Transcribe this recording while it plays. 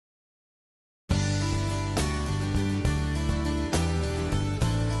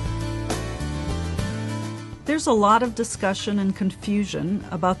There's a lot of discussion and confusion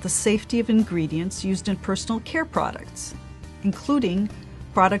about the safety of ingredients used in personal care products, including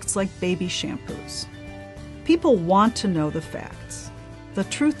products like baby shampoos. People want to know the facts. The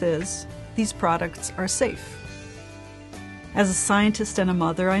truth is, these products are safe. As a scientist and a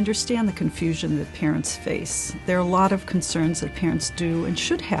mother, I understand the confusion that parents face. There are a lot of concerns that parents do and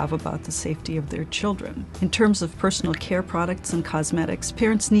should have about the safety of their children. In terms of personal care products and cosmetics,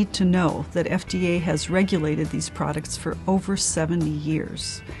 parents need to know that FDA has regulated these products for over 70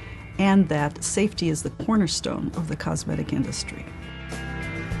 years, and that safety is the cornerstone of the cosmetic industry.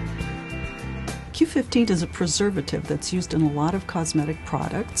 Q15 is a preservative that's used in a lot of cosmetic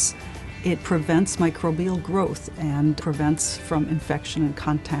products. It prevents microbial growth and prevents from infection and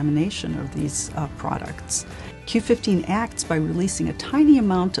contamination of these products. Q15 acts by releasing a tiny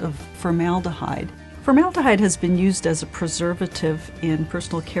amount of formaldehyde. Formaldehyde has been used as a preservative in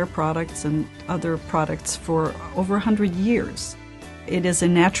personal care products and other products for over 100 years. It is a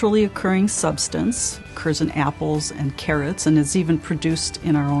naturally occurring substance, occurs in apples and carrots, and is even produced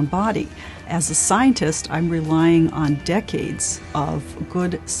in our own body. As a scientist, I'm relying on decades of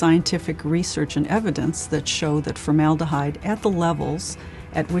good scientific research and evidence that show that formaldehyde at the levels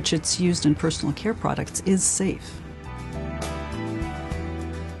at which it's used in personal care products is safe.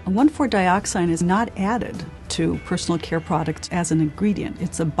 1,4-dioxane is not added to personal care products as an ingredient.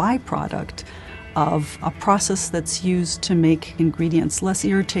 It's a byproduct of a process that's used to make ingredients less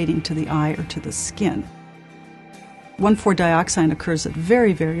irritating to the eye or to the skin. 1,4-dioxane occurs at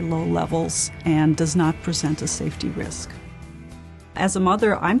very, very low levels and does not present a safety risk. As a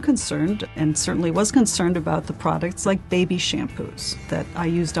mother, I'm concerned, and certainly was concerned, about the products like baby shampoos that I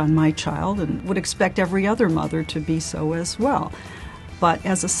used on my child and would expect every other mother to be so as well. But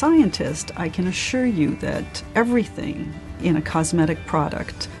as a scientist, I can assure you that everything in a cosmetic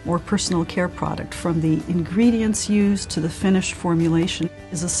product or personal care product, from the ingredients used to the finished formulation,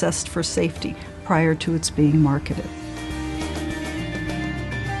 is assessed for safety prior to its being marketed.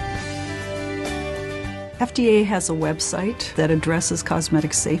 FDA has a website that addresses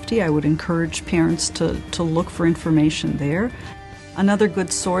cosmetic safety. I would encourage parents to look for information there. Another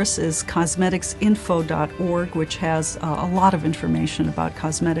good source is cosmeticsinfo.org, which has a lot of information about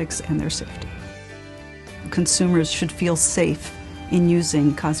cosmetics and their safety. Consumers should feel safe in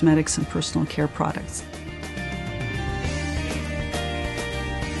using cosmetics and personal care products.